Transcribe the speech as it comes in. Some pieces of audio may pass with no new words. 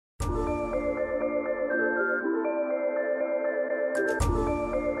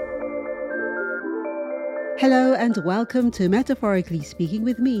Hello and welcome to Metaphorically Speaking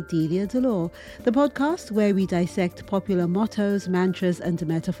with me, Delia Delore, the podcast where we dissect popular mottos, mantras and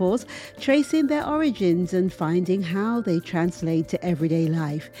metaphors, tracing their origins and finding how they translate to everyday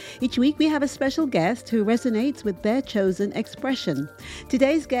life. Each week we have a special guest who resonates with their chosen expression.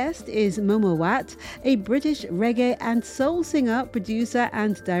 Today's guest is Momo Wat, a British reggae and soul singer, producer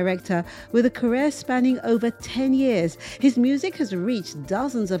and director with a career spanning over 10 years. His music has reached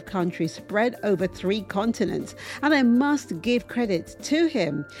dozens of countries spread over 3 continents. And I must give credit to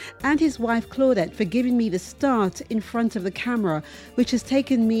him and his wife Claudette for giving me the start in front of the camera, which has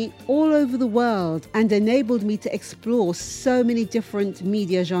taken me all over the world and enabled me to explore so many different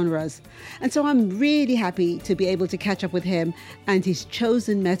media genres. And so I'm really happy to be able to catch up with him and his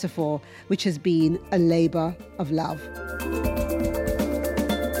chosen metaphor, which has been a labor of love.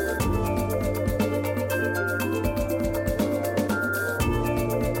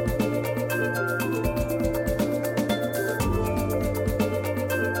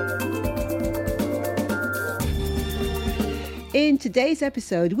 In today's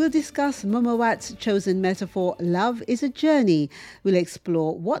episode, we'll discuss Momo Wat's chosen metaphor, love is a journey. We'll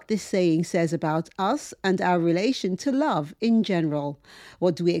explore what this saying says about us and our relation to love in general.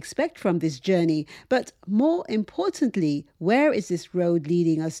 What do we expect from this journey? But more importantly, where is this road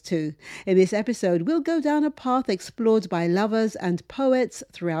leading us to? In this episode, we'll go down a path explored by lovers and poets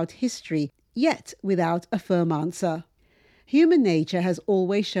throughout history, yet without a firm answer. Human nature has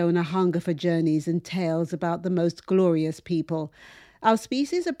always shown a hunger for journeys and tales about the most glorious people. Our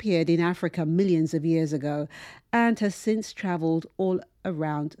species appeared in Africa millions of years ago and has since travelled all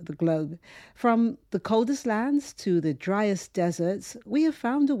around the globe. From the coldest lands to the driest deserts, we have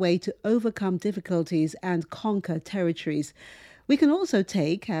found a way to overcome difficulties and conquer territories. We can also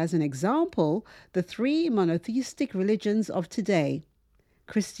take, as an example, the 3 monotheistic religions of today: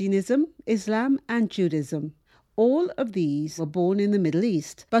 Christianism, Islam and Judaism. All of these were born in the Middle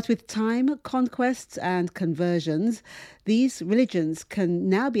East, but with time, conquests and conversions, these religions can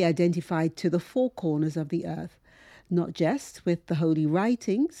now be identified to the 4 corners of the earth. Not just with the holy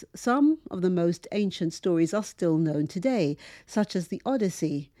writings, some of the most ancient stories are still known today, such as the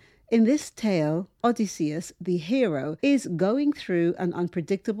Odyssey. In this tale, Odysseus, the hero, is going through an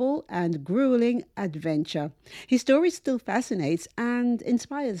unpredictable and grueling adventure. His story still fascinates and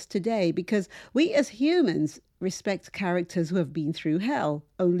inspires today because we as humans respect characters who have been through hell,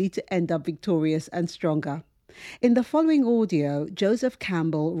 only to end up victorious and stronger. In the following audio, Joseph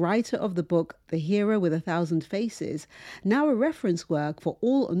Campbell, writer of the book The Hero with 1,000 Faces, now a reference work for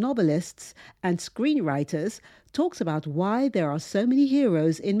all novelists and screenwriters, talks about why there are so many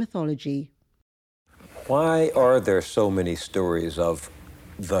heroes in mythology. Why are there so many stories of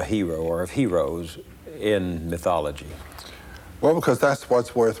the hero or of heroes in mythology? Well, because that's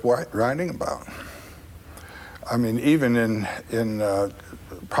what's worth writing about. I mean, even in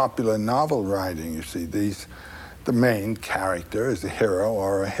popular novel writing, you see the main character is a hero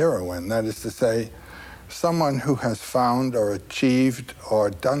or a heroine. That is to say, someone who has found or achieved or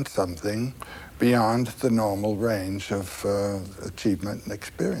done something beyond the normal range of achievement and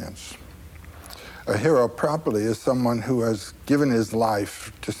experience. A hero properly is someone who has given his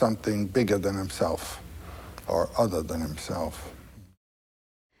life to something bigger than himself or other than himself.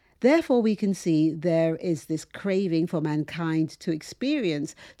 Therefore, we can see there is this craving for mankind to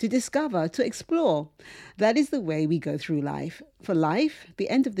experience, to discover, to explore. That is the way we go through life. For life, the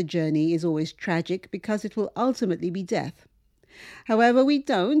end of the journey is always tragic because it will ultimately be death. However, we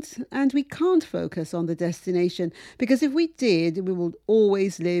don't and we can't focus on the destination because if we did, we would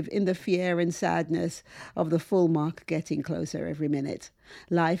always live in the fear and sadness of the full mark getting closer every minute.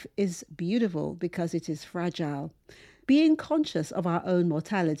 Life is beautiful because it is fragile. Being conscious of our own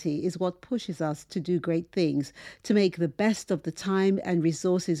mortality is what pushes us to do great things, to make the best of the time and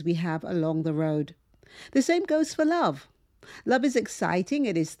resources we have along the road. The same goes for love. Love is exciting,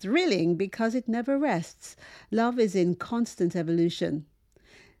 it is thrilling because it never rests. Love is in constant evolution.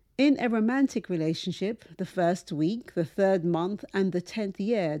 In a romantic relationship, the first week, the 3rd month and the 10th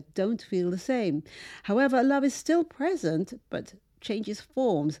year don't feel the same. However, love is still present, but changes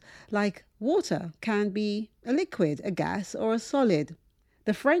forms, like water can be a liquid, a gas or a solid.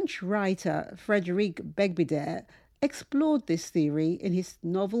 The French writer Frédéric Beigbeder explored this theory in his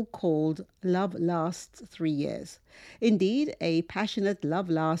novel called Love Lasts 3 Years. Indeed, a passionate love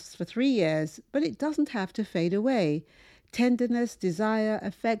lasts for 3 years, but it doesn't have to fade away. Tenderness, desire,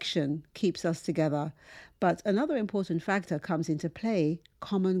 affection keeps us together. But another important factor comes into play: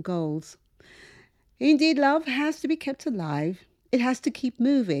 common goals. Indeed, love has to be kept alive. It has to keep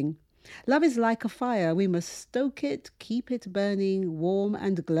moving. Love is like a fire. We must stoke it, keep it burning, warm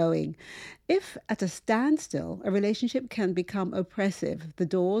and glowing. If at a standstill, a relationship can become oppressive. The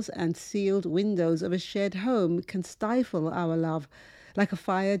doors and sealed windows of a shared home can stifle our love, like a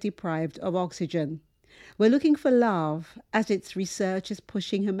fire deprived of oxygen. We're looking for love as its research is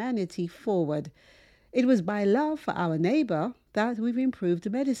pushing humanity forward. It was by love for our neighbor that we've improved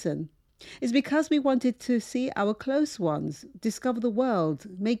medicine. It's because we wanted to see our close ones, discover the world,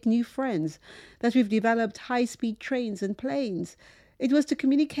 make new friends, that we've developed high-speed trains and planes. It was to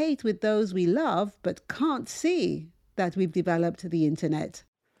communicate with those we love but can't see that we've developed the internet.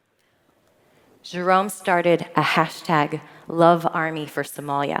 Jerome started a hashtag Love Army for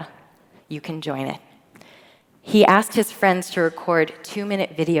Somalia. You can join it. He asked his friends to record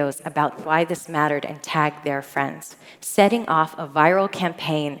 2-minute videos about why this mattered and tagged their friends, setting off a viral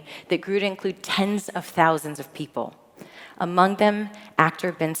campaign that grew to include tens of thousands of people. Among them,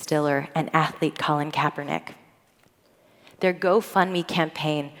 actor Ben Stiller and athlete Colin Kaepernick. Their GoFundMe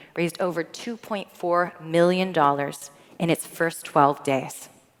campaign raised over $2.4 million in its first 12 days.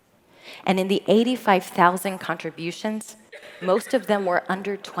 And in the 85,000 contributions, most of them were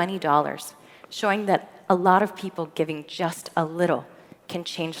under $20, showing that a lot of people giving just a little can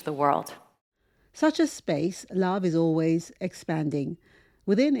change the world. Such a space, love is always expanding.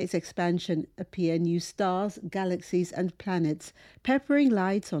 Within its expansion appear new stars, galaxies, and planets, peppering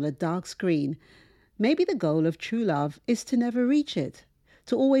lights on a dark screen. Maybe the goal of true love is to never reach it,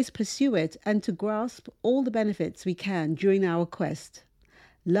 to always pursue it, and to grasp all the benefits we can during our quest.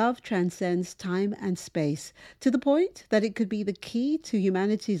 Love transcends time and space, to the point that it could be the key to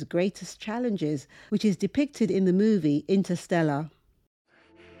humanity's greatest challenges, which is depicted in the movie Interstellar.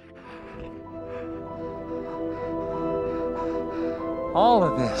 All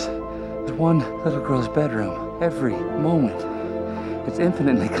of this is one little girl's bedroom, every moment. It's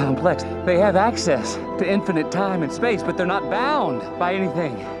infinitely complex. They have access to infinite time and space, but they're not bound by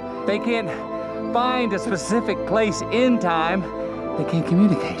anything. They can't find a specific place in time. They can't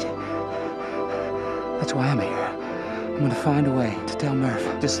communicate. That's why I'm here. I'm gonna find a way to tell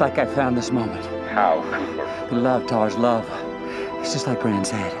Murph, just like I found this moment. How, Cooper? The love, Tars, love. It's just like Brand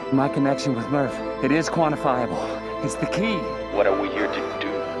said. My connection with Murph, it is quantifiable. It's the key. What are we here to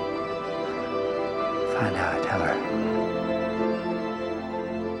do? Find out, tell her.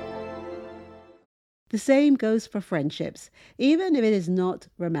 The same goes for friendships. Even if it is not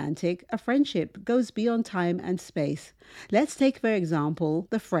romantic, a friendship goes beyond time and space. Let's take, for example,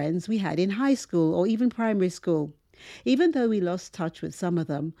 the friends we had in high school or even primary school. Even though we lost touch with some of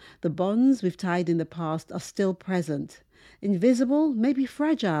them, the bonds we've tied in the past are still present. Invisible, maybe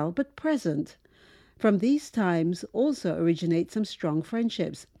fragile, but present. From these times also originate some strong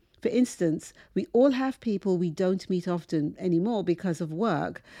friendships. For instance, we all have people we don't meet often anymore because of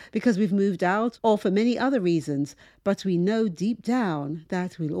work, because we've moved out, or for many other reasons, but we know deep down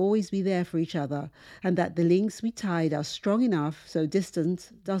that we'll always be there for each other, and that the links we tied are strong enough so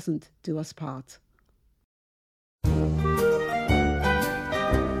distance doesn't do us part.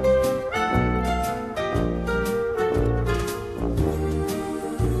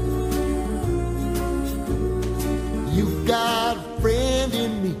 You've got a friend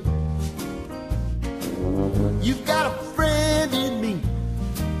in me. You've got a friend in me.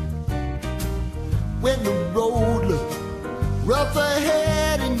 When the road looks rough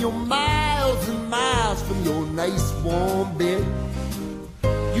ahead and you're miles and miles from your nice warm bed,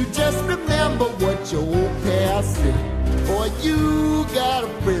 you just remember what your old past said. Boy, you got a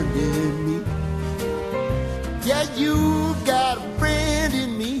friend in me. Yeah, you got a friend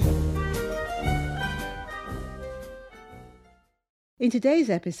in me. In today's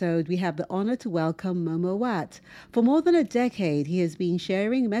episode, we have the honor to welcome Momo Wat. For more than a decade, he has been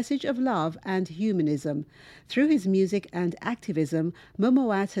sharing a message of love and humanism. Through his music and activism, Momo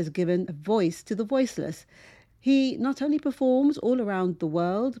Wat has given a voice to the voiceless. He not only performs all around the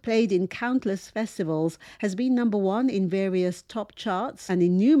world, played in countless festivals, has been #1 in various top charts an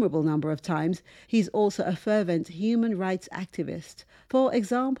innumerable number of times. He's also a fervent human rights activist. For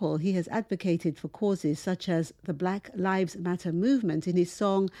example, he has advocated for causes such as the Black Lives Matter movement in his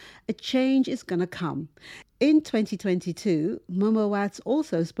song, A Change Is Gonna Come. In 2022, Momo Wat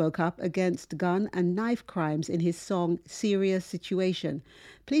also spoke up against gun and knife crimes in his song, Serious Situation.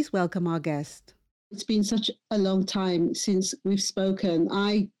 Please welcome our guest. It's been such a long time since we've spoken.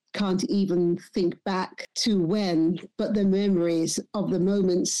 I can't even think back to when, but the memories of the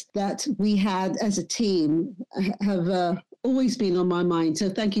moments that we had as a team have always been on my mind. So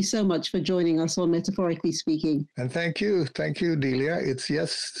thank you so much for joining us on Metaphorically Speaking. And thank you, Delia. It's,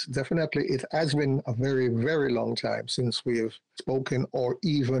 yes, definitely, it has been a very, very long time since we have spoken or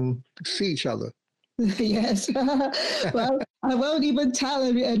even see each other. Yes. Well, I won't even tell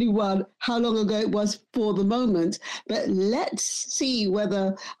anyone how long ago it was for the moment, but let's see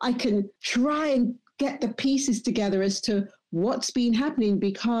whether I can try and get the pieces together as to what's been happening,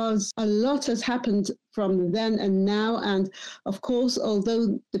 because a lot has happened from then and now. And of course,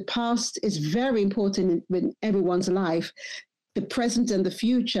 although the past is very important in everyone's life, the present and the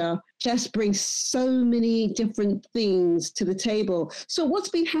future just brings so many different things to the table. So what's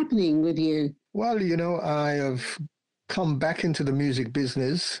been happening with you? Well, you know, I have come back into the music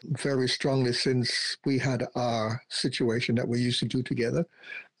business very strongly since we had our situation that we used to do together.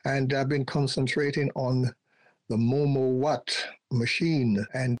 And I've been concentrating on the Momo Watt machine.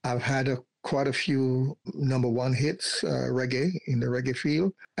 And I've had quite a few number one hits, reggae, in the reggae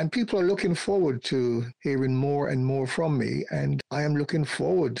field. And people are looking forward to hearing more and more from me. And I am looking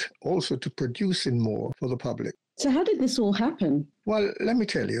forward also to producing more for the public. So how did this all happen? Well, let me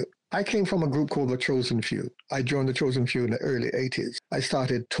tell you. I came from a group called The Chosen Few. I joined The Chosen Few in the early 80s. I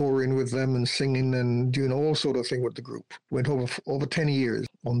started touring with them and singing and doing all sort of thing with the group. Went over 10 years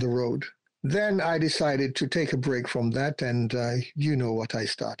on the road. Then I decided to take a break from that, and you know what I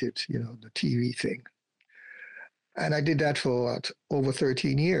started, you know, the TV thing. And I did that for over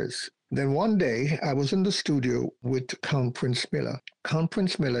 13 years. Then one day I was in the studio with Count Prince Miller. Count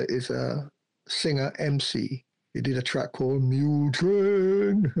Prince Miller is a singer, MC. He did a track called Mule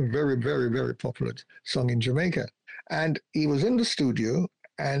Train, a very, very, very popular song in Jamaica. And he was in the studio,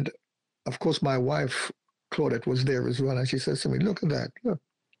 and of course my wife, Claudette, was there as well. And she says to me, look at that. Look,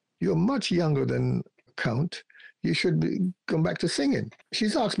 you're much younger than Count. You should come back to singing.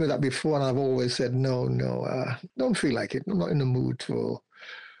 She's asked me that before, and I've always said, no, don't feel like it. I'm not in the mood for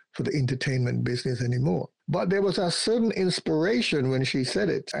the entertainment business anymore. But there was a certain inspiration when she said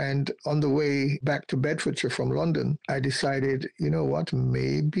it. And on the way back to Bedfordshire from London, I decided, you know what,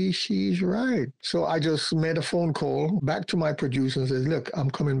 maybe she's right. So I just made a phone call back to my producer and says, look, I'm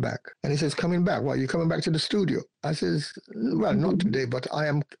coming back. And he says, coming back? What, you coming back to the studio? I says, well, not today, but I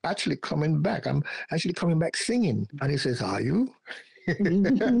am actually coming back. I'm actually coming back singing. And he says, are you? I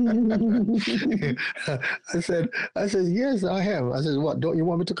said, yes, I am. I said, what, don't you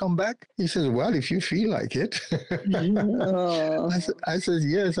want me to come back? He says, well, if you feel like it. I said,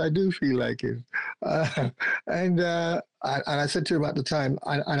 yes, I do feel like it. And I said to him at the time,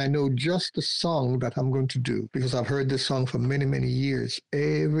 and I know just the song that I'm going to do, because I've heard this song for many, many years.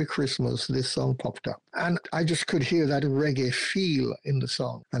 Every Christmas, this song popped up. And I just could hear that reggae feel in the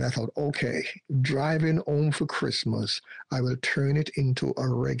song. And I thought, okay, driving home for Christmas, I will turn it into a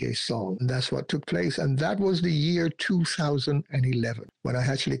reggae song. And that's what took place. And that was the year 2011, when I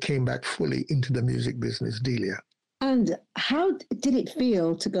actually came back fully into the music business, Delia. And how did it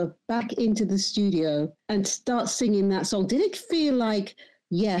feel to go back into the studio and start singing that song? Did it feel like,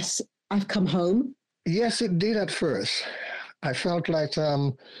 yes, I've come home? Yes, it did at first. I felt like,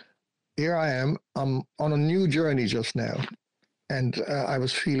 here I am. I'm on a new journey just now. And I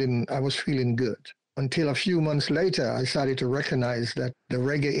was feeling good. Until a few months later, I started to recognize that the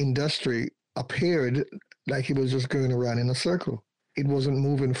reggae industry appeared like it was just going around in a circle. It wasn't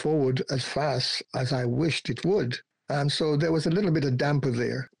moving forward as fast as I wished it would. So there was a little bit of damper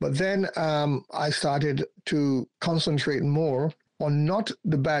there. But then I started to concentrate more on not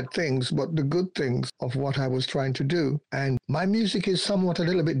the bad things, but the good things of what I was trying to do. And my music is somewhat a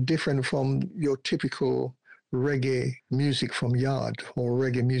little bit different from your typical reggae music from Yard or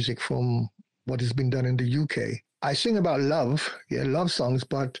reggae music from what has been done in the UK. I sing about love, love songs,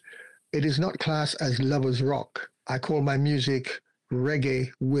 but it is not classed as lovers rock. I call my music reggae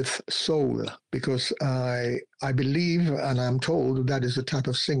with soul, because I believe, and I'm told, that is the type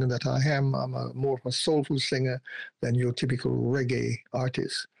of singer that I am. I'm more of a soulful singer than your typical reggae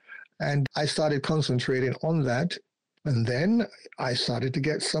artist. And I started concentrating on that. And then I started to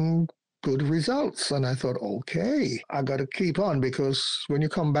get some good results. And I thought, okay, I got to keep on, because when you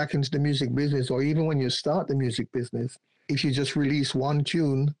come back into the music business, or even when you start the music business, if you just release one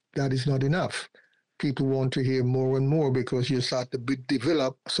tune, that is not enough. People want to hear more and more, because you start to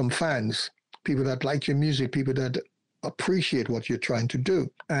develop some fans, people that like your music, people that appreciate what you're trying to do.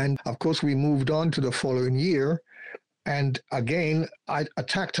 And of course, we moved on to the following year. And again, I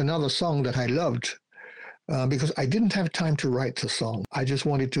attacked another song that I loved because I didn't have time to write the song. I just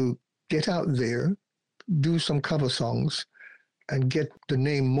wanted to get out there, do some cover songs, and get the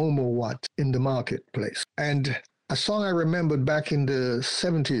name Momo Watt in the marketplace. And a song I remembered back in the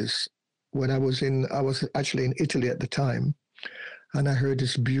 70s, when I was actually in Italy at the time, and I heard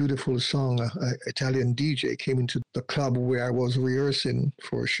this beautiful song. An Italian DJ came into the club where I was rehearsing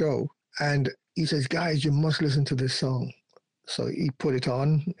for a show, and he says, "Guys, you must listen to this song." So he put it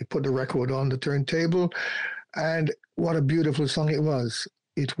on. He put the record on the turntable, and what a beautiful song it was.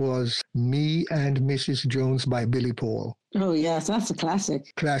 It was "Me and Mrs. Jones" by Billy Paul. Oh, yes, that's a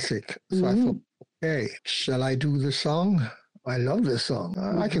classic. Classic. So I thought, okay, shall I do the song? I love this song.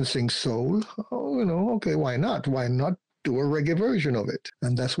 I can sing soul. Oh, okay, why not? Why not do a reggae version of it?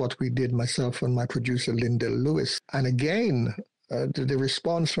 And that's what we did, myself and my producer, Lindell Lewis. And again, the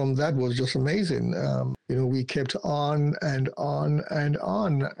response from that was just amazing. We kept on and on and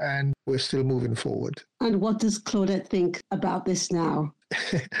on, and we're still moving forward. And what does Claudette think about this now?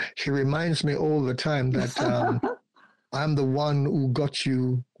 She reminds me all the time that I'm the one who got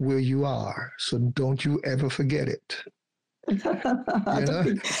you where you are, so don't you ever forget it. I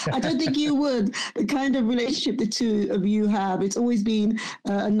don't think you would. The kind of relationship the two of you have, it's always been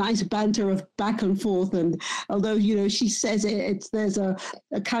a nice banter of back and forth. And although, she says there's a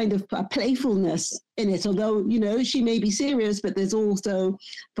kind of a playfulness in it, although, she may be serious, but there's also,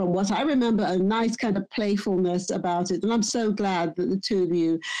 from what I remember, a nice kind of playfulness about it. And I'm so glad that the two of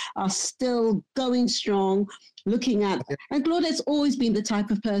you are still going strong, looking at, and Claudette's always been the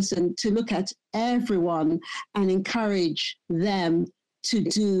type of person to look at everyone and encourage them to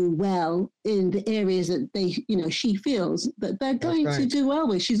do well in the areas that she feels that they're going to do well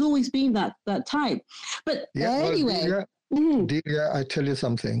with. She's always been that type. But anyway. Delia, I tell you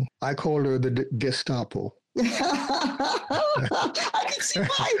something. I call her the Gestapo. I can see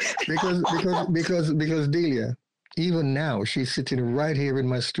why. because Delia, even now, she's sitting right here in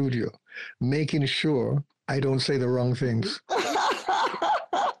my studio, making sure I don't say the wrong things.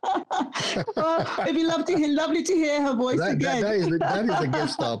 It'd be lovely to hear her voice again. That is a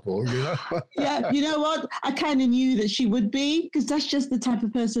Gestapo, Yeah, you know what? I kind of knew that she would be, because that's just the type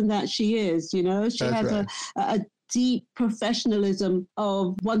of person that she is. She has a deep professionalism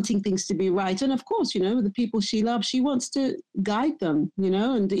of wanting things to be right. And of course, the people she loves, she wants to guide them,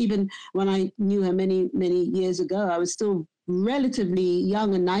 and even when I knew her many, many years ago, I was still relatively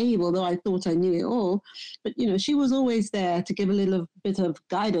young and naive, although I thought I knew it all. But, she was always there to give a little bit of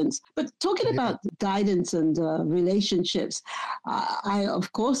guidance. But talking about guidance and relationships, I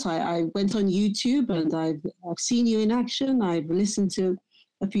went on YouTube and I've seen you in action. I've listened to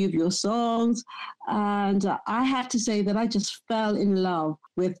a few of your songs, and I have to say that I just fell in love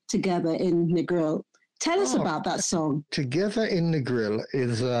with Together in Negril. Tell us about that song. Together in Negril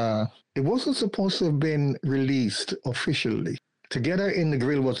is, it wasn't supposed to have been released officially. Together in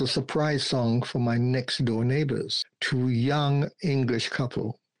Negril was a surprise song for my next door neighbors, two young English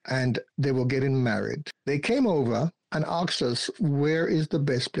couple, and they were getting married. They came over and asked us, where is the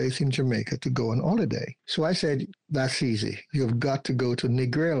best place in Jamaica to go on holiday? So I said, that's easy. You've got to go to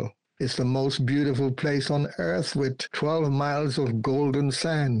Negril. It's the most beautiful place on earth with 12 miles of golden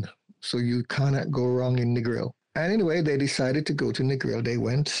sand. So you cannot go wrong in Negril. And anyway, they decided to go to Negril. They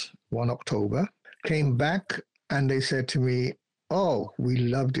went one October, came back, and they said to me, oh, we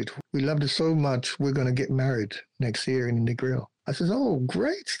loved it. We loved it so much, we're going to get married next year in Negril. I said, oh,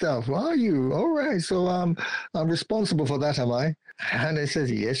 great stuff. Are you? All right. So I'm responsible for that, am I? And they said,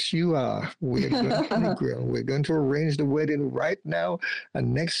 yes, you are. We're going to Negril. We're going to arrange the wedding right now.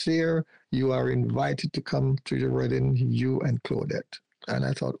 And next year, you are invited to come to the wedding, you and Claudette. And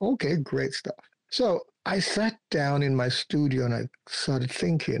I thought, okay, great stuff. So I sat down in my studio and I started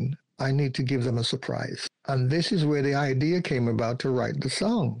thinking, I need to give them a surprise. And this is where the idea came about to write the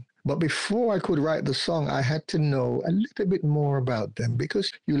song. But before I could write the song, I had to know a little bit more about them,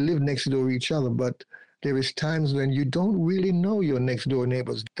 because you live next door to each other, but there is times when you don't really know your next door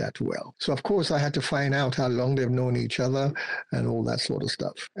neighbors that well. So of course I had to find out how long they've known each other and all that sort of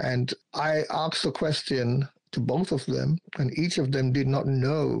stuff. And I asked a question to both of them, and each of them did not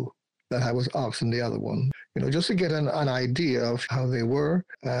know that I was asking the other one, just to get an idea of how they were.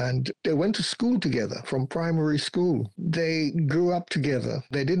 And they went to school together from primary school. They grew up together.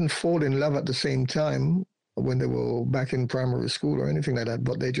 They didn't fall in love at the same time when they were back in primary school or anything like that,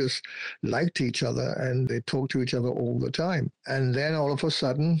 but they just liked each other and they talked to each other all the time. And then all of a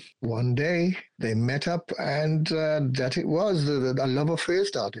sudden, one day, they met up, and that it was, a love affair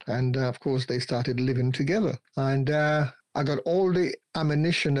started. And of course, they started living together. And I got all the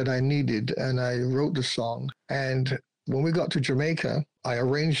ammunition that I needed, and I wrote the song. And when we got to Jamaica, I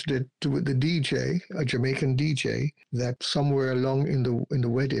arranged it with the DJ, a Jamaican DJ, that somewhere along in the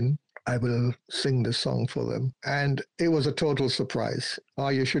wedding, I will sing the song for them. And it was a total surprise. Oh,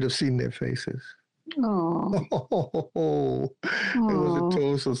 you should have seen their faces. Oh. It was a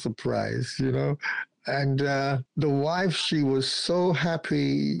total surprise, you know. And the wife, she was so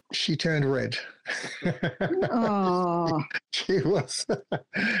happy, she turned red. Oh. She was,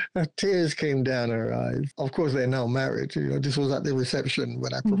 tears came down her eyes. Of course, they're now married. You know, this was at the reception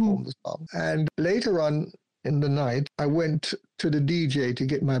when I performed the song. And later on in the night, I went to the DJ to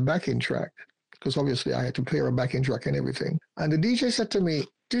get my backing track, because obviously I had to play a backing track and everything. And the DJ said to me,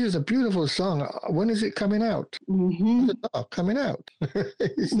 "This is a beautiful song. When is it coming out?" I said, "Oh, coming out."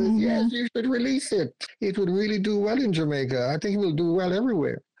 He says, "Yes, you should release it. It would really do well in Jamaica. I think it will do well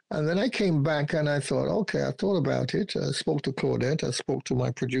everywhere." And then I came back and I thought, okay, I thought about it. I spoke to Claudette. I spoke to my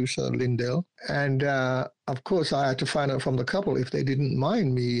producer, Lindell. And of course, I had to find out from the couple if they didn't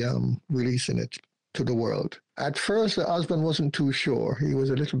mind me releasing it to the world. At first, the husband wasn't too sure. He was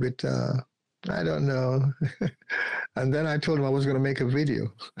a little bit... I don't know. And then I told him I was going to make a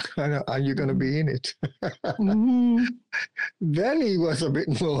video. Are you going to be in it? Then he was a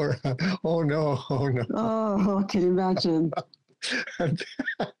bit more, oh no. Oh, I can imagine.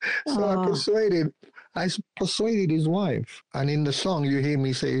 So I persuaded his wife. And in the song, you hear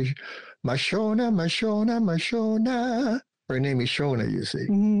me say, Mashona, Mashona, Mashona. Her name is Shona, you see.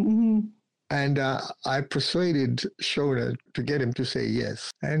 And I persuaded Shona to get him to say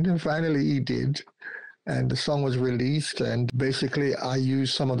yes. And then finally he did. And the song was released. And basically I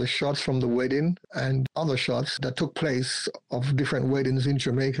used some of the shots from the wedding and other shots that took place of different weddings in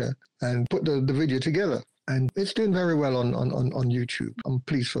Jamaica and put the video together. And it's doing very well on YouTube. I'm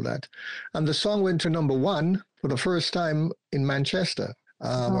pleased for that. And the song went to #1 for the first time in Manchester.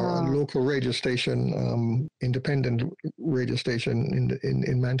 A local radio station, independent radio station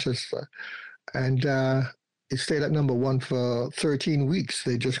in Manchester. And it stayed at #1 for 13 weeks.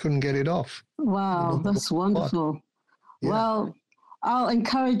 They just couldn't get it off. Wow, that's wonderful. Yeah. Well, I'll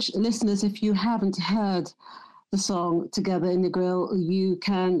encourage listeners, if you haven't heard the song Together in the Grill, you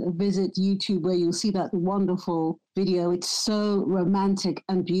can visit YouTube where you'll see that wonderful video. It's so romantic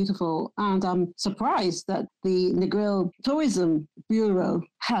and beautiful. And I'm surprised that the Negril Tourism Bureau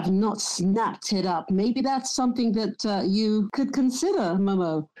have not snapped it up. Maybe that's something that you could consider,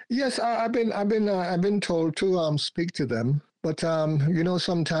 Momo. Yes, I've been told to speak to them. But, you know,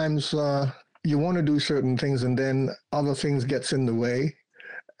 sometimes you want to do certain things and then other things gets in the way.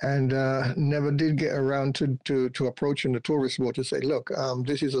 And never did get around to approaching the tourist board to say, look,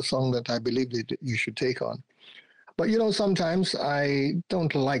 this is a song that I believe that you should take on. But, you know, sometimes I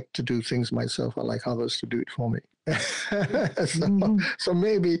don't like to do things myself. I like others to do it for me. So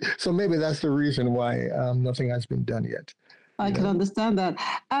maybe that's the reason why nothing has been done yet. I can understand that.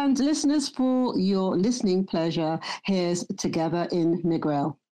 And listeners, for your listening pleasure, here's Together in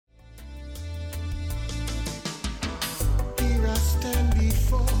Negril. Here I stand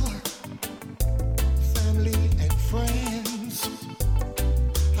before family and friends.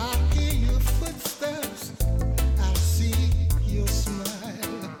 I hear your footsteps. I see your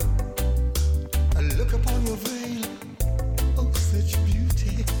smile. I look upon your veil. Oh, such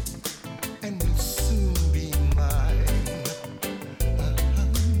beauty. And will soon be mine.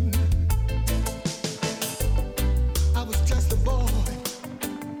 I was just a boy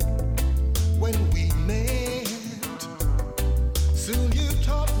when we met. Soon you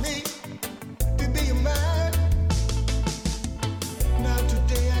taught me to be a man. Now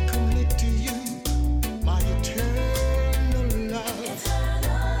today I commit to you my eternal love.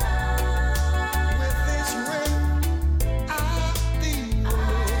 With this ring I'll be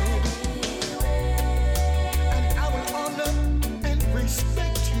wed, and I will honor and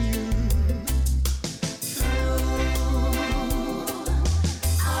respect you through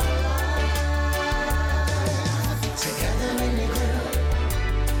our life. Together in the grill,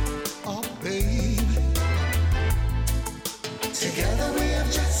 oh baby. Together we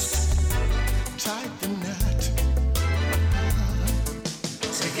have just tied the knot.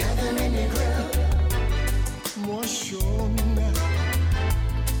 Together in the grill, more sure now.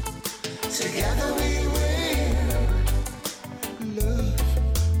 Together we will love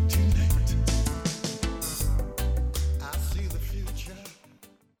tonight. I see the future.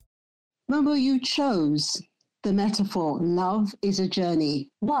 Momo, you chose the metaphor, love is a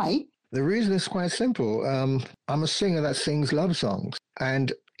journey. Why? The reason is quite simple. I'm a singer that sings love songs.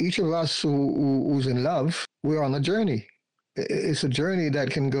 And each of us who's in love, we're on a journey. It's a journey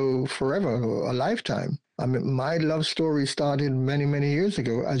that can go forever, a lifetime. I mean, my love story started many, many years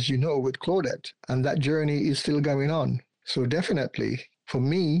ago, as you know, with Claudette. And that journey is still going on. So definitely, for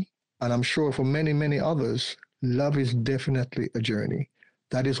me, and I'm sure for many, many others, love is definitely a journey.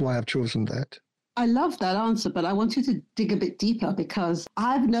 That is why I've chosen that. I love that answer, but I want you to dig a bit deeper because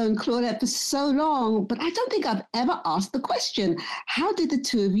I've known Claudette for so long, but I don't think I've ever asked the question, how did the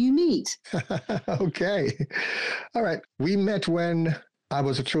two of you meet? Okay. All right. We met when I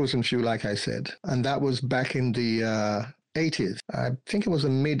was a chosen few, like I said, and that was back in the 80s. I think it was the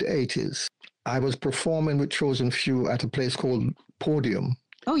mid-80s. I was performing with Chosen Few at a place called Podium.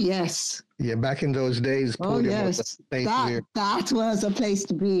 Oh, yes. Yeah, back in those days, Podium was a place that was a place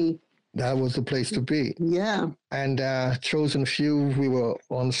to be. That was the place to be. Yeah. And Chosen Few, we were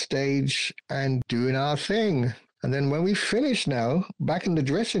on stage and doing our thing. And then when we finished now, back in the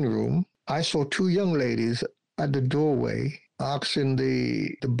dressing room, I saw two young ladies at the doorway asking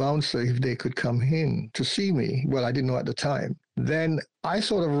the bouncer if they could come in to see me. Well, I didn't know at the time. Then I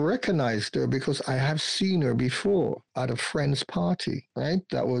sort of recognized her because I have seen her before at a friend's party, right?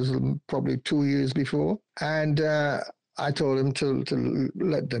 That was probably 2 years before. And I told him to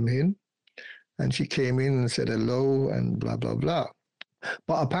let them in. And she came in and said hello and blah, blah, blah.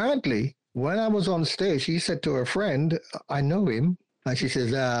 But apparently, when I was on stage, she said to her friend, I know him. And she says,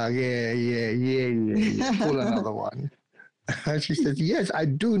 yeah. Pull another one. And she says, yes, I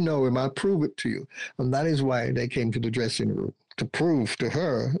do know him. I'll prove it to you. And that is why they came to the dressing room, to prove to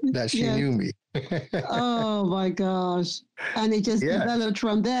her that she knew me. Oh, my gosh. And it just developed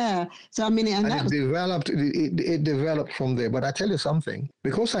from there. So, I mean, it developed from there. But I tell you something,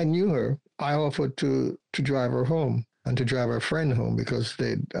 because I knew her, I offered to drive her home and to drive her friend home because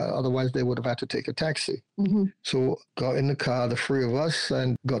otherwise they would have had to take a taxi. Mm-hmm. So got in the car, the three of us,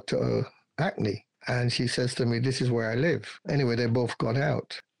 and got to Hackney. And she says to me, this is where I live. Anyway, they both got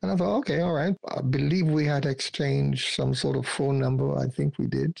out. And I thought, okay, all right. I believe we had exchanged some sort of phone number. I think we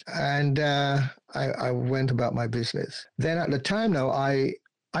did. And I went about my business. Then at the time now, I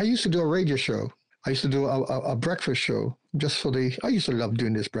used to do a radio show. I used to do a breakfast show I used to love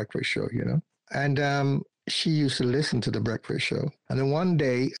doing this breakfast show, you know. And she used to listen to the breakfast show. And then one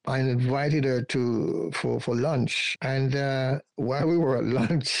day I invited her for lunch. And while we were at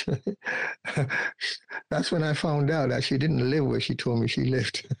lunch, that's when I found out that she didn't live where she told me she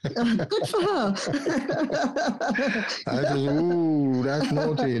lived. Good for her. I said, ooh, that's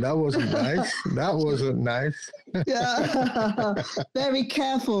naughty. That wasn't nice. That wasn't nice. Yeah. Very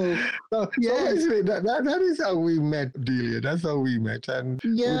careful. So basically, that is how we met, Delia. That's how we met. And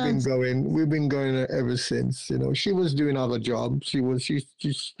we've been going ever since. You know, she was doing other jobs. She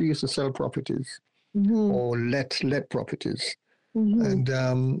used to sell properties or let properties. Mm-hmm.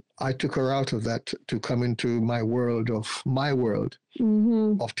 And I took her out of that to come into my world of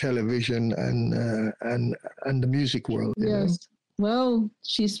television and the music world. You know? Well,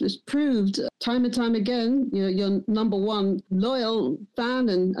 she's proved time and time again, you know, your number one loyal fan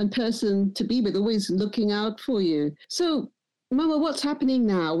and person to be with, always looking out for you. So, Mama, what's happening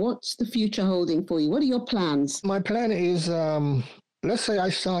now? What's the future holding for you? What are your plans? My plan is, let's say I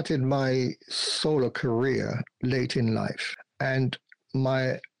started my solo career late in life. And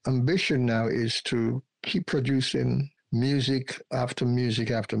my ambition now is to keep producing music after music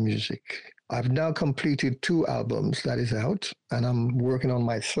after music. I've now completed 2 albums that is out, and I'm working on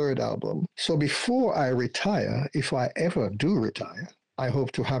my 3rd album. So before I retire, if I ever do retire, I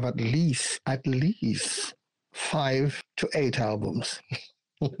hope to have at least 5 to 8 albums.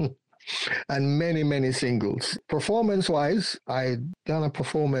 And many, many singles. Performance-wise, I done a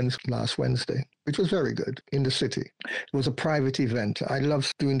performance last Wednesday, which was very good in the city. It was a private event. I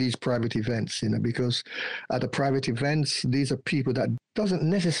love doing these private events, you know, because at the private events, these are people that doesn't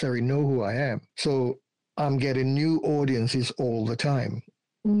necessarily know who I am. So I'm getting new audiences all the time.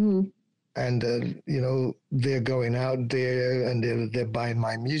 Mm-hmm. And, you know, they're going out there and they're buying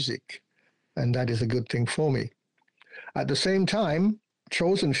my music. And that is a good thing for me. At the same time,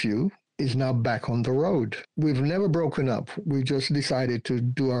 Chosen Few is now back on the road. We've never broken up. We just decided to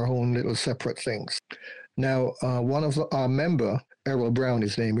do our own little separate things. Now, one of our member, Errol Brown,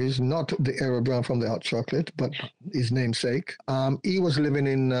 his name is, not the Errol Brown from the Hot Chocolate, but his namesake. He was living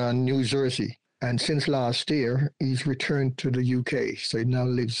in New Jersey. And since last year, he's returned to the UK. So he now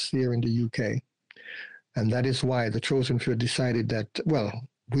lives here in the UK. And that is why the Chosen Few decided that, well,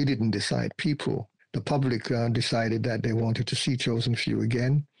 we didn't decide, the public decided that they wanted to see Chosen Few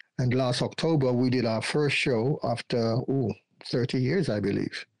again. And last October, we did our first show after 30 years, I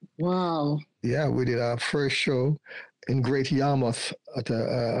believe. Wow. Yeah, we did our first show in Great Yarmouth at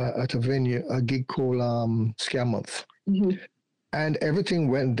a venue, a gig called Scammouth. Mm-hmm. And everything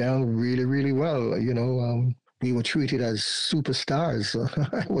went down really, really well. You know, we were treated as superstars.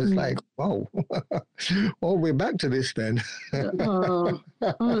 I was like, wow, oh, we're back to this then. That's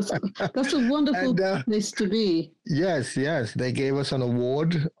a wonderful place to be. Yes, they gave us an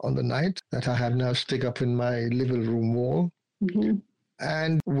award on the night that I have now stick up in my living room wall. Mm-hmm.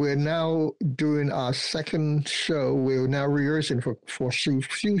 And we're now doing our second show. We're now rehearsing for a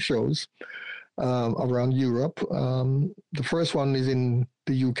few shows around Europe. The first one is in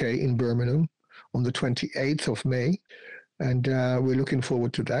the UK, in Birmingham, on the 28th of May. And we're looking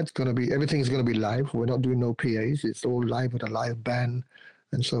forward to that. Everything's going to be live. We're not doing no PAs. It's all live with a live band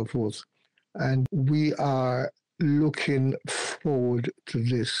and so forth. And we are looking forward to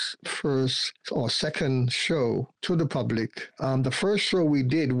this first or second show to the public. The first show we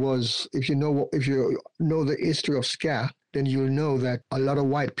did was, if you know the history of ska, then you'll know that a lot of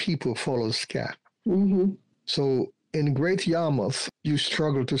white people follow ska. Mm-hmm. So in Great Yarmouth, you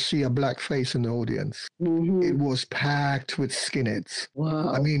struggle to see a black face in the audience. Mm-hmm. It was packed with skinheads. Wow.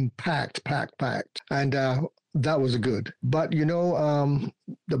 I mean, packed. And that was good. But,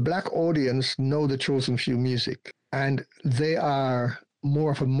 the black audience know the Chosen Few music, and they are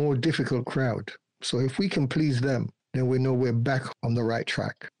more of a more difficult crowd. So if we can please them, then we know we're back on the right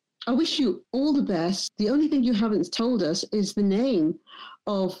track. I wish you all the best. The only thing you haven't told us is the name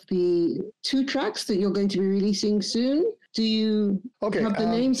of the 2 tracks that you're going to be releasing soon. Do you have the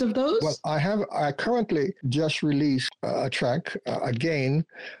names of those? Well, I currently just released a track. Again,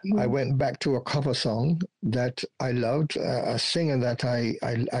 I went back to a cover song that I loved, a singer that I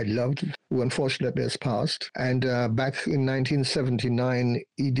loved, who unfortunately has passed. And back in 1979,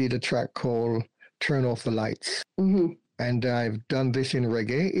 he did a track called Turn Off the Lights. Mm-hmm. And I've done this in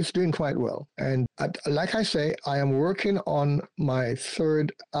reggae. It's doing quite well. And like I say, I am working on my 3rd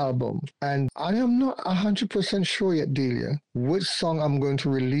album. And I am not 100% sure yet, Delia, which song I'm going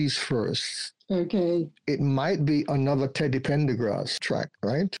to release first. Okay. It might be another Teddy Pendergrass track,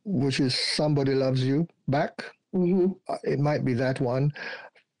 right? Which is Somebody Loves You Back. Mm-hmm. It might be that one.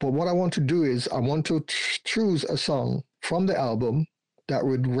 But what I want to do is I want to choose a song from the album that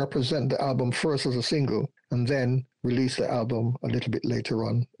would represent the album first as a single, and then release the album a little bit later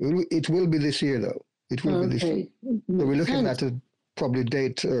on. It will be this year, though. It will be this year. So we're looking at a probably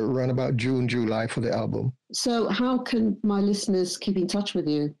date around about June, July for the album. So how can my listeners keep in touch with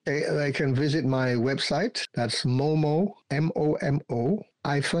you? They can visit my website. That's Momo, MOMO,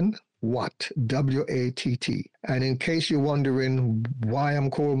 Watt, WATT. And in case you're wondering why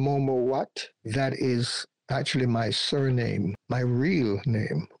I'm called Momo Watt, that is actually my surname, my real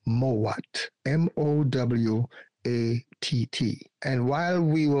name, Mowat, MOWATT. And while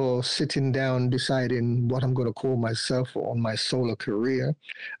we were sitting down deciding what I'm going to call myself on my solo career,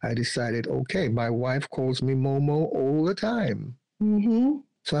 I decided, okay, my wife calls me Momo all the time. Mm-hmm.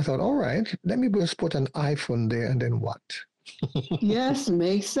 So I thought, all right, let me just put an iPhone there and then what? Yes,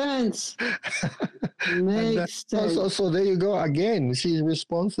 makes sense. Makes sense. So there you go. Again, she's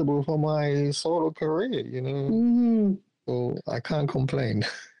responsible for my solo career, Mm-hmm. So I can't complain.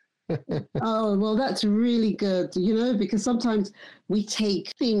 Oh, well, that's really good, because sometimes we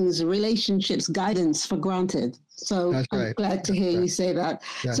take things, relationships, guidance for granted. So I'm glad to hear you say that.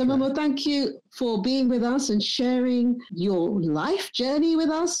 So, Momo, thank you for being with us and sharing your life journey with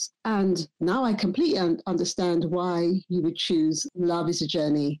us. And now I completely understand why you would choose Love is a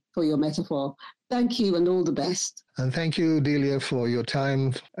Journey for your metaphor. Thank you and all the best. And thank you, Delia, for your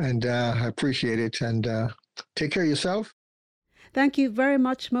time. And I appreciate it. And take care of yourself. Thank you very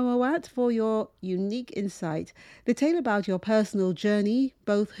much, Momo Watt, for your unique insight. The tale about your personal journey,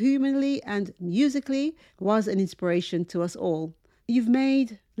 both humanly and musically, was an inspiration to us all. You've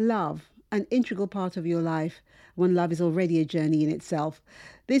made love an integral part of your life when love is already a journey in itself.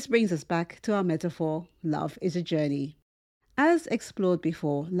 This brings us back to our metaphor, love is a journey. As explored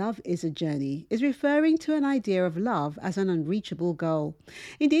before, love is a journey is referring to an idea of love as an unreachable goal.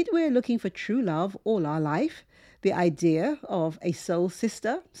 Indeed, we're looking for true love all our life. The idea of a soul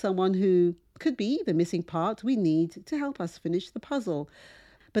sister, someone who could be the missing part we need to help us finish the puzzle.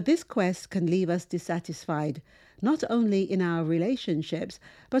 But this quest can leave us dissatisfied, not only in our relationships,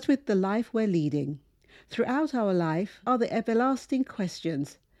 but with the life we're leading. Throughout our life are the everlasting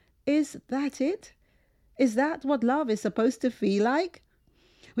questions. Is that it? Is that what love is supposed to feel like?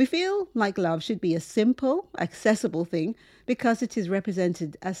 We feel like love should be a simple, accessible thing because it is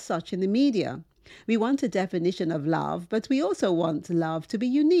represented as such in the media. We want a definition of love, but we also want love to be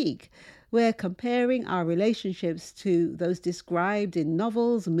unique. We're comparing our relationships to those described in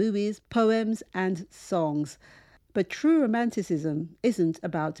novels, movies, poems, and songs. But true romanticism isn't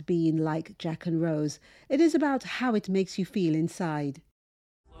about being like Jack and Rose. It is about how it makes you feel inside.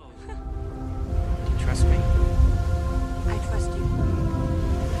 Do you trust me?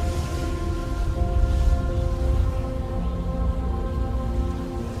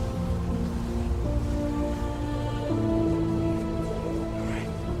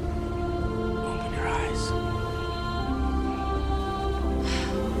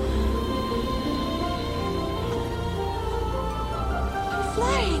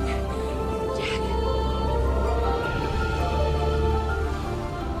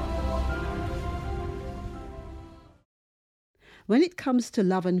 When it comes to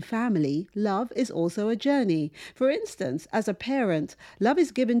love and family, love is also a journey. For instance, as a parent, love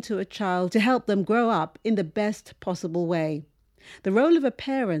is given to a child to help them grow up in the best possible way. The role of a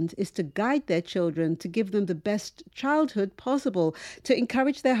parent is to guide their children, to give them the best childhood possible, to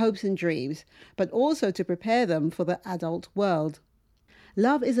encourage their hopes and dreams, but also to prepare them for the adult world.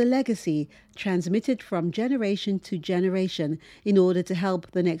 Love is a legacy transmitted from generation to generation in order to help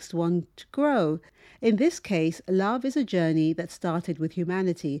the next one to grow. In this case, love is a journey that started with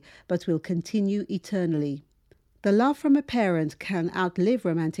humanity but will continue eternally. The love from a parent can outlive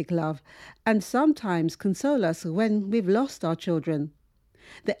romantic love and sometimes console us when we've lost our children.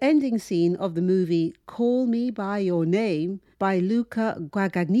 The ending scene of the movie Call Me By Your Name by Luca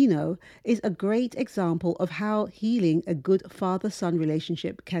Guadagnino is a great example of how healing a good father-son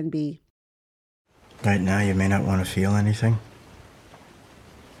relationship can be. Right now you may not want to feel anything.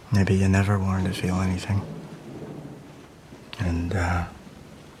 Maybe you never wanted to feel anything. And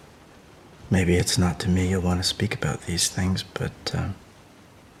maybe it's not to me you'll want to speak about these things, but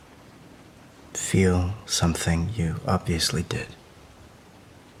feel something you obviously did.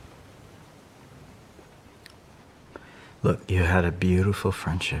 Look, you had a beautiful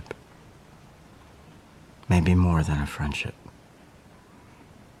friendship. Maybe more than a friendship.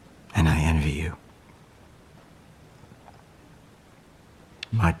 And I envy you.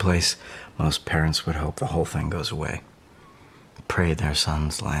 In my place, most parents would hope the whole thing goes away. Pray their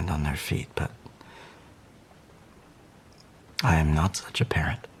sons land on their feet, but I am not such a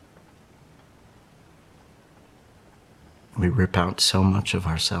parent. We rip out so much of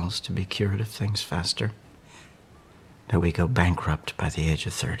ourselves to be cured of things faster that we go bankrupt by the age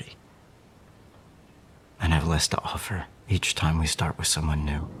of 30 and have less to offer each time we start with someone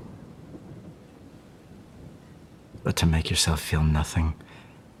new. But to make yourself feel nothing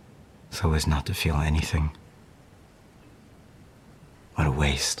so as not to feel anything, what a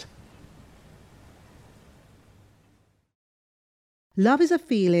waste. Love is a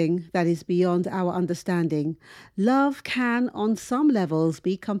feeling that is beyond our understanding. Love can, on some levels,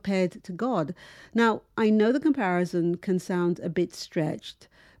 be compared to God. Now, I know the comparison can sound a bit stretched,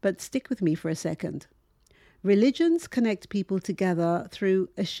 but stick with me for a second. Religions connect people together through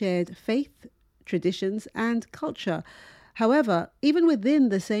a shared faith, traditions, and culture. However, even within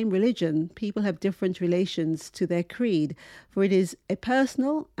the same religion, people have different relations to their creed, for it is a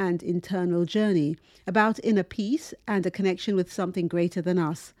personal and internal journey about inner peace and a connection with something greater than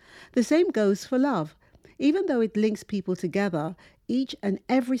us. The same goes for love. Even though it links people together, each and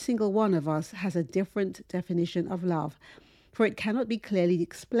every single one of us has a different definition of love, for it cannot be clearly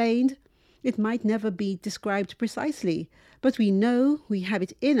explained. It might never be described precisely, but we know we have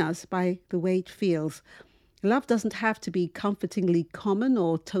it in us by the way it feels. Love doesn't have to be comfortingly common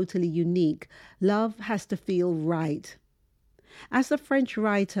or totally unique. Love has to feel right. As the French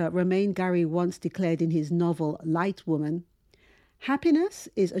writer Romain Gary once declared in his novel Light Woman, happiness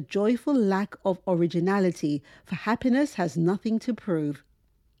is a joyful lack of originality, for happiness has nothing to prove.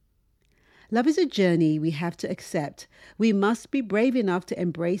 Love is a journey we have to accept. We must be brave enough to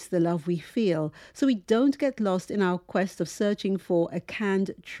embrace the love we feel, so we don't get lost in our quest of searching for a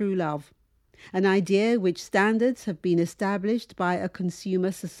canned true love. An idea which standards have been established by a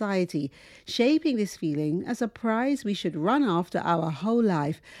consumer society, shaping this feeling as a prize we should run after our whole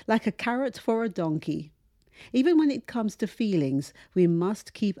life, like a carrot for a donkey. Even when it comes to feelings, we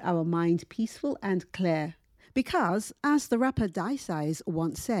must keep our mind peaceful and clear. Because, as the rapper Dice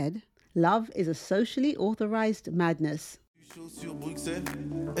once said, love is a socially authorized madness.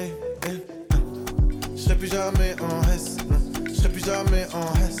 Je serai plus jamais en reste, non.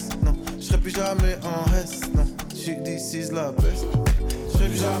 Je serai plus jamais en reste, non. She DC's la best. Je serai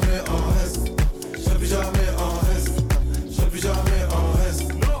plus jamais en reste, je serai plus jamais en reste, je serai plus jamais en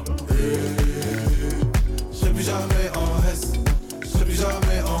reste, non. Je serai plus jamais en reste, je serai plus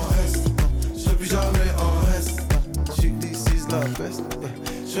jamais en reste, non. Je serai plus jamais en reste, non. She DC's la best.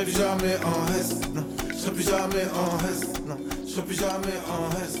 Je serai plus jamais en reste, non. Je serai plus jamais en reste, non. Je serai plus jamais en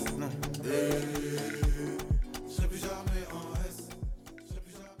reste, non.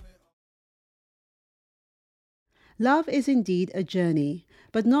 Love is indeed a journey,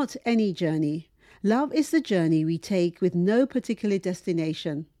 but not any journey. Love is the journey we take with no particular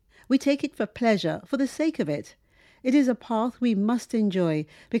destination. We take it for pleasure, for the sake of it. It is a path we must enjoy,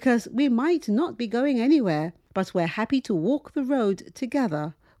 because we might not be going anywhere, but we're happy to walk the road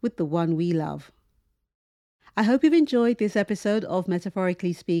together with the one we love. I hope you've enjoyed this episode of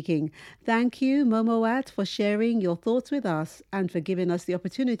Metaphorically Speaking. Thank you, Momowat, for sharing your thoughts with us and for giving us the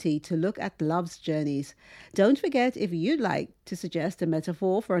opportunity to look at love's journeys. Don't forget, if you'd like To suggest a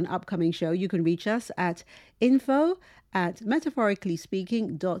metaphor for an upcoming show, you can reach us at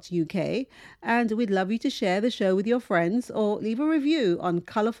info@metaphoricallyspeaking.uk, and we'd love you to share the show with your friends or leave a review on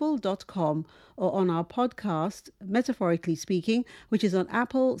colourful.com or on our podcast, Metaphorically Speaking, which is on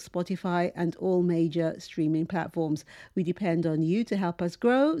Apple, Spotify, and all major streaming platforms. We depend on you to help us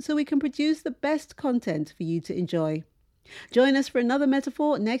grow so we can produce the best content for you to enjoy. Join us for another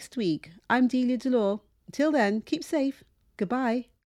metaphor next week. I'm Delia Delore. Till then, keep safe. Goodbye.